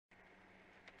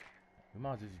We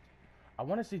might just. I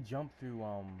want to see jump through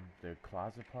the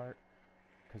closet part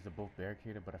because they're both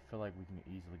barricaded, but I feel like we can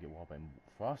easily get walled by.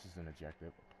 Frost is an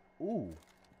objective. Ooh,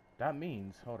 that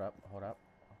means hold up, hold up.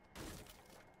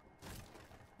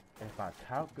 If I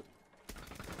calculate,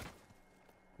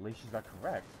 at least she's got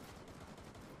correct.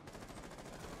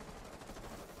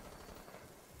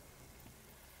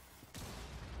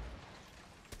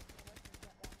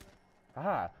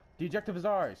 Aha! The objective is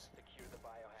ours. Secure the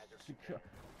biohazard Secure. container.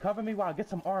 Cover me while I get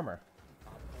some armor.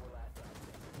 Op 4 last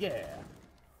operator. Yeah.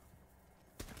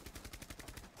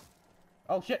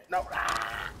 Oh shit! No.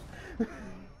 Ah!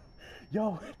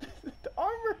 Yo, the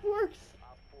armor works.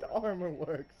 Op 4 The armor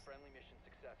works. Friendly mission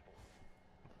successful.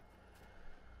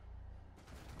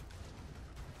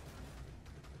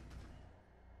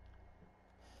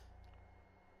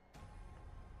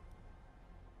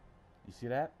 You see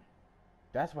that?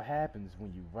 That's what happens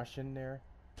when you rush in there,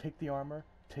 take the armor,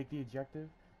 take the objective,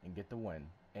 and get the win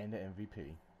and the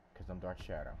MVP. Cause I'm Dark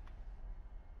Shadow.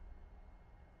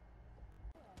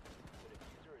 The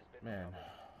diffuser has been Man, recovered.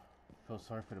 I feel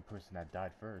sorry for the person that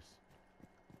died first.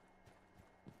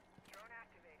 Drone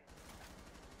activated.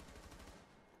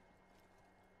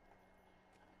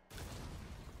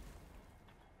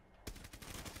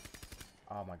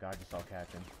 Oh my god, I just saw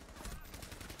Captain.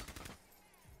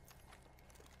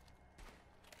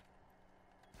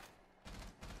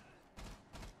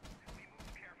 We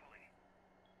move carefully.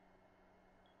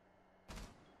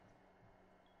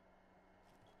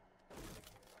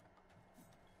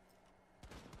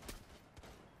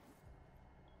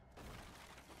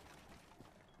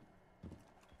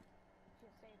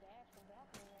 Just say dash from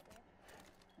balcony right there.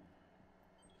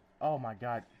 Oh my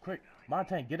god, quick,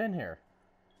 Montaigne, get in here.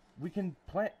 We can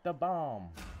plant the bomb.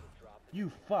 Drop the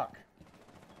You fuck.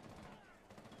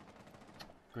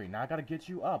 Great, now I gotta get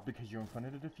you up because you're in front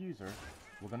of the diffuser.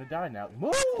 We're gonna die now.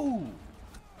 Move!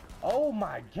 Oh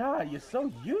my god, you're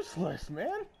so useless,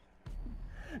 man.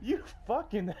 You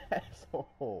fucking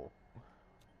asshole.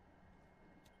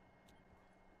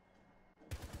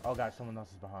 Oh god, someone else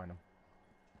is behind him.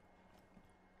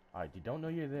 Alright, you don't know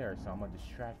you're there, so I'm gonna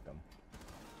distract them.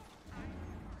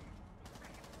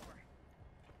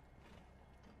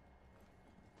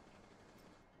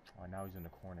 Oh, now he's in the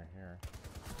corner here.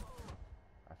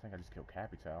 I think I just killed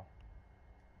Capital.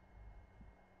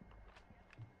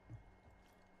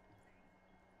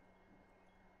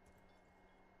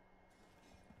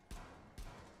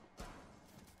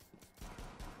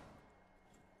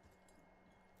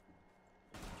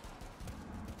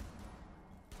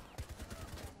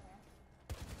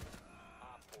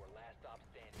 Op 4 last stop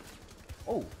standing.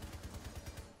 Oh!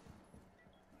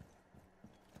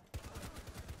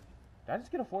 Did I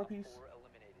just get a Op 4-piece? 4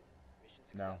 eliminated. Mission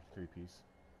No, successful. 3-piece.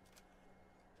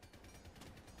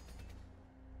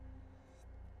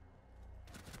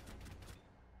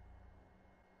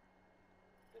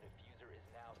 The diffuser is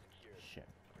now secured. Shit.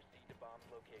 Proceed to bomb's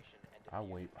location and I'll defuse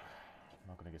wait. it. I'm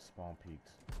not gonna get spawn peeked.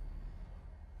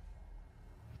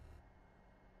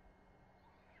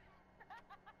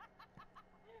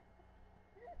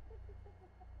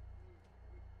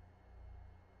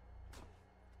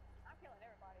 I'm killing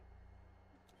everybody.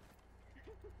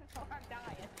 Or I'm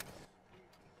dying.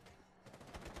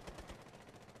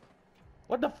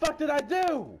 What the fuck did I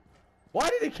do? Why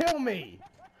did he kill me?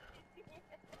 We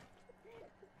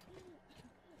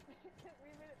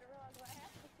minute to realize what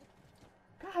happened.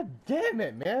 God damn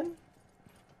it, man.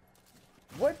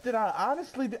 What did I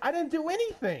honestly do? I didn't do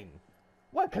anything.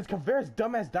 What, cause Caveira's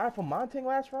dumbass died from Montaigne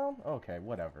last round? Okay,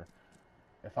 whatever.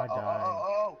 If I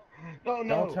die, No,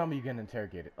 no. don't tell me you're getting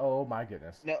interrogated. Oh my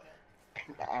goodness. No,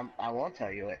 I won't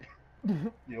tell you it.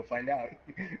 You'll find out.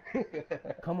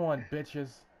 Come on, bitches.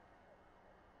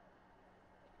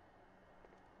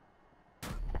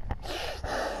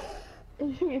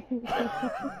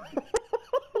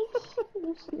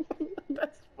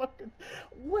 That's fucking.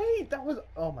 Wait, that was.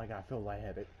 Oh my god, I feel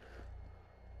lightheaded.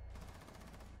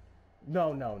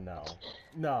 No, no, no.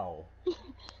 No.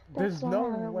 There's That's no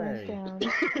not how it went way. down.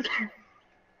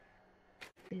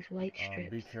 These white strips.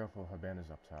 Be careful, Havana's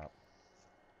up top.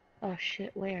 Oh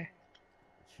shit, where?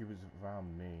 She was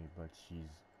around me, but she's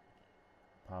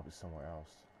probably somewhere else.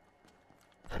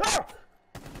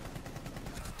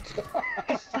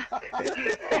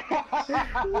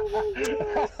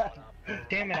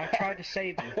 Damn it, I tried to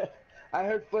save you. I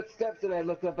heard footsteps and I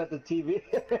looked up at the TV.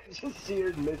 Just see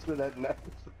her miss with that knife.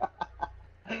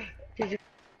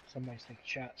 Somebody's taking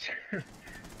shots.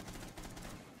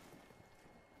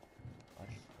 What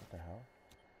the hell?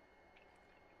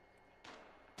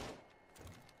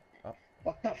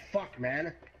 What the fuck,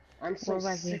 man? I'm so Where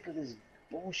was he? sick of this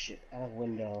bullshit out of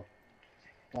window.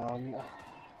 Down. What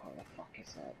the fuck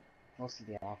is that? Close to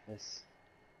the office.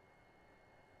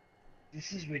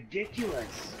 This is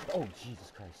ridiculous. Oh,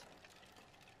 Jesus Christ.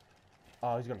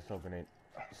 Oh, he's gonna throw a grenade.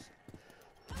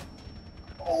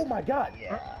 Oh my God!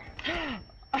 Yeah.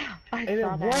 I And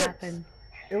saw it that worked! happen.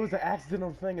 It was an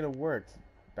accidental thing and it worked.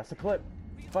 That's a clip.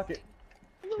 Fuck it.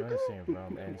 You're in the same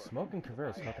room, and Smoke and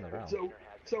Kavir is fucking around.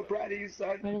 So proud of you,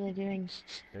 son. What are they doing?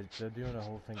 They're doing a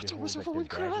whole thing. They hold like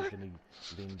their gadgets and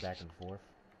they lean back and forth.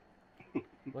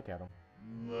 Look at them.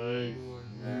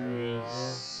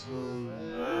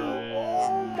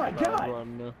 Oh my God!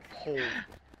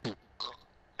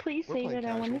 Please We're save playing it,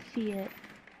 I want casual. to see it.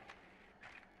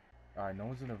 Alright, no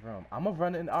one's in the room. I'm gonna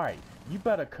run in. Alright, you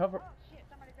better cover. Oh shit,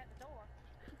 somebody's at the door.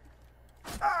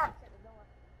 Ah! Somebody's at the door.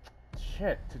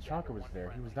 Shit, Tachanka was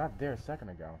there. He was not there a second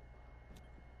ago.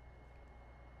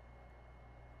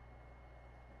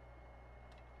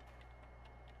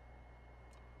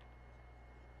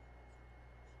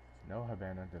 No,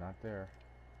 Havana, they're not there.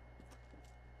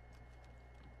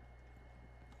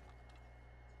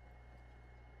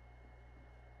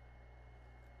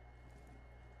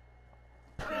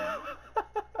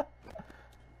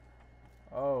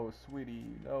 Oh, sweetie,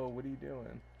 no, what are you doing?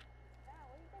 No,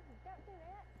 what are you thinking? Don't do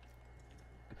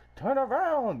that. Turn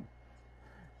around!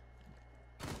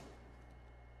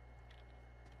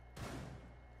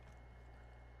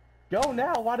 Go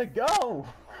now, why to go?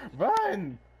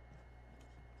 Run!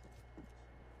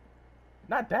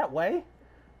 Not that way.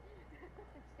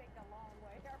 It's taking a long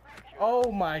way.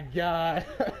 Oh my God.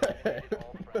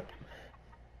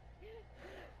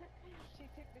 She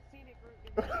took the scenic route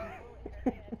and blew it in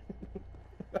her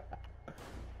head.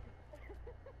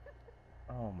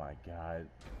 Oh my God.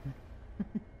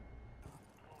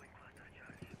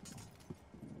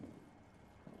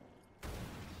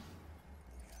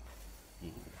 Yeah.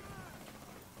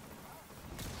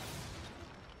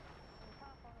 On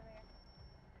top over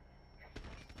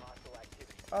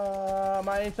there.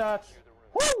 My aim shots. Secure the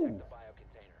Woo! room. Protect the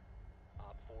biocontainer.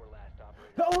 Op 4 last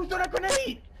operator. No, who's throwing that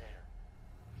grenade?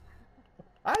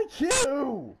 IQ! I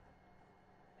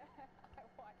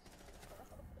watched it.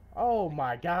 Oh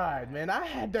my God, man. I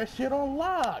had that shit on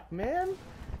lock, man.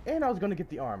 And I was gonna get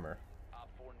the armor. Op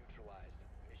 4 neutralized.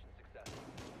 Mission successful.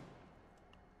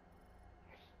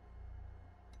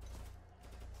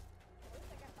 At least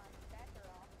I got my stacker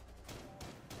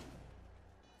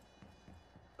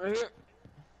off.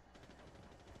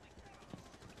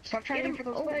 Stop trying to aim for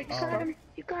those legs. You got him.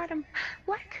 You got him.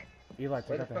 What? Eli,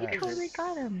 take out the You hatch. totally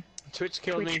got him. Twitch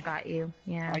killed Twitch me. got you.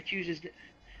 Yeah. IQ's is Can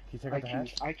you take out the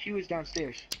hatch? IQ is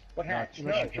downstairs. What hatch?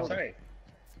 No, No, no, sorry.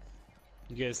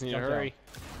 You guys need to Jump hurry.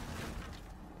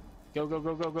 Go, go,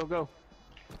 go, go, go, go.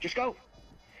 Just go.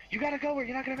 You gotta go or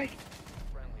you're not gonna make it.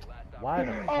 Friendly last Why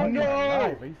the operator. fuck Oh, am I no!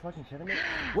 alive? Are you fucking kidding me?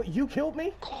 What, you killed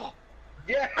me?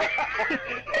 Yeah.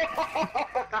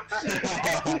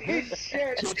 Holy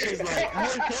shit. Twitch is like,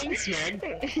 oh, thanks, man.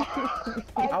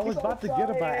 I was about to get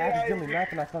her, but I accidentally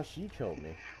laughed and I thought she killed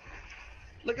me.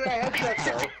 Look at that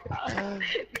headshot, though.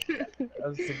 That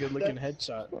was a good looking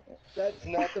headshot. That's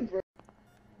not the first.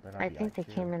 Better not I be think they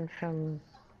IQ. came in from.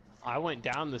 I went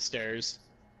down the stairs.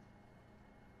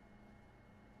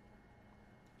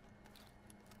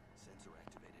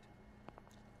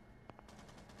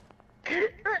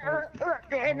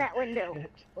 They're in that window.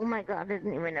 Oh my God! I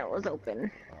didn't even know it was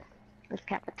open. There's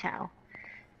Capital.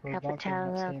 We're about to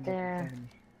Capital's not out stand up there. in front of me.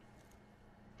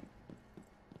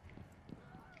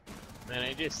 Man,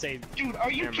 I just saved. Dude,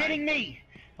 are you Never kidding me?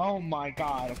 Oh my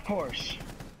God! Of course.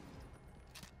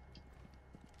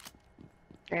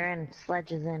 They're in.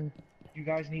 Sledge is in. You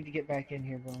guys need to get back in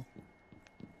here, bro.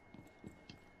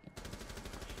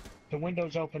 The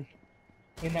window's open.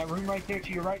 In that room right there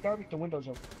to your right, Darby, the window's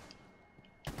open.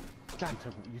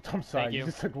 I'm sorry, you you.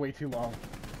 just took way too long.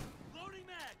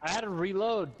 I had to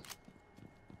reload.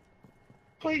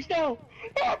 Please no!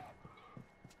 Ah!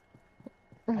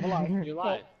 I'm alive. You're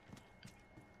lying.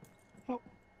 Oh.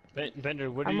 Bender,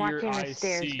 what do I'm your watching the eyes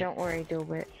stairs. see? Don't worry,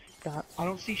 Dilbert. Stop. I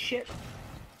don't see shit.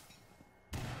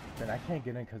 Man, I can't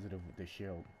get in because of the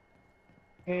shield.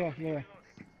 Yeah, yeah.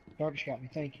 Darby's got me,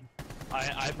 thank you.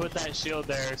 I put that shield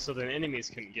there so the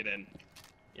enemies couldn't get in.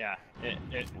 Yeah, it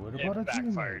What about a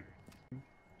backfired.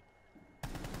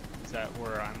 Is that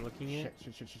where I'm looking at?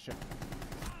 Shit.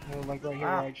 No, like right here,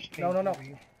 Ah, I just no, changed no. over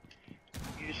here.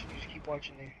 You just keep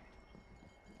watching there.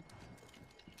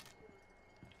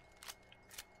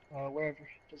 Wherever,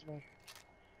 doesn't matter.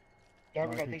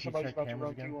 Darby, I can think you somebody's check about to cameras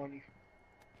run again? through on you.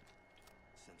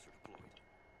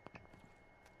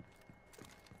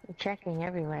 I'm checking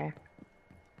everywhere.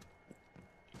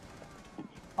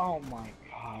 Oh my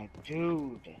God,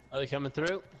 dude. Are they coming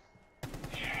through?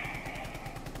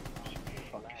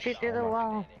 Shoot through the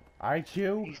wall. Alright,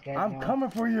 you. He's dead I'm now. coming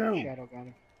for you. Shadow got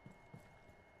him.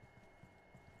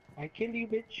 I killed you,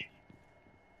 bitch.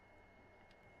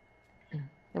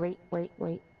 Wait.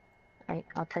 Alright,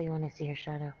 I'll tell you when I see her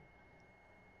shadow.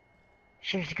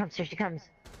 Here she comes.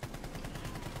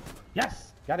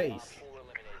 Yes, got an ace. 4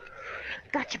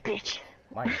 eliminated. Gotcha, bitch.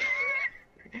 Mike.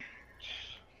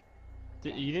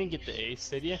 You didn't get the ace,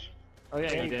 did you? Oh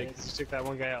yeah, Yeah, you he did. did. 'Cause you took that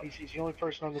one guy out. He's the only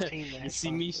person on the team that You has see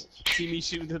five me kills.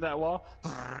 shooting through that wall?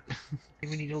 We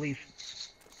need to leave.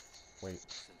 Wait.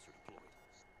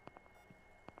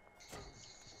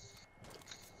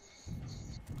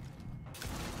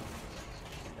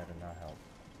 That did not help.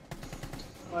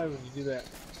 Why would you do that?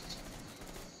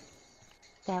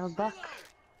 They have a buck.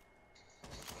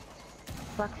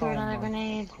 Buck threw another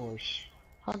grenade. Of course.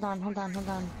 Hold on. They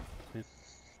ceased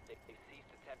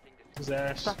attempting to Who's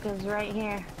Ash? Buck is right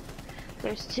here.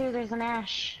 There's two, there's an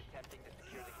Ash. attempting to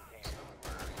secure the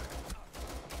container.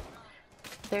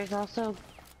 There's also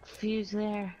Fuse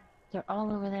there. They're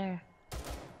all over there.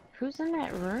 Who's in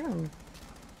that room?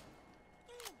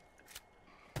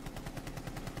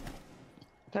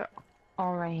 They're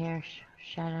all right here,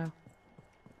 Shadow.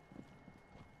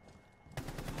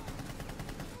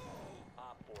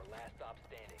 Op 4, last stop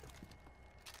standing.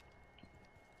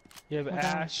 You have Hold on.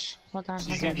 Ash. Hold on, She's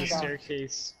hold in on. the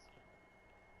staircase.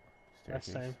 Last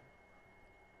Staircase. time.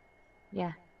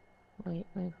 Yeah. Wait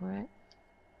for it.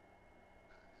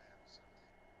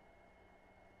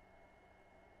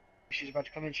 She's about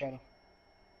to come in, Shadow.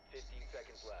 15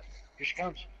 seconds left. Here she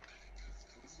comes.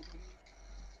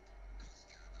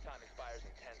 Time expires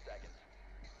in 10 seconds.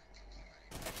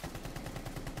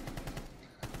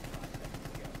 5 seconds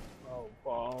to go. Oh,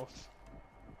 balls.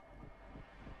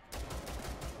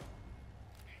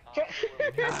 Op 4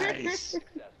 eliminated. Nice.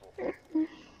 Successful.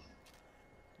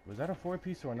 Was that a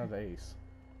 4-piece or another ace?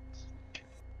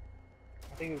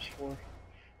 I think it was 4.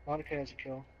 Monica has a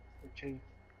kill. Or 2.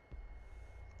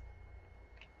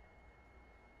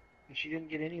 And she didn't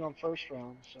get any on first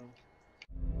round, so...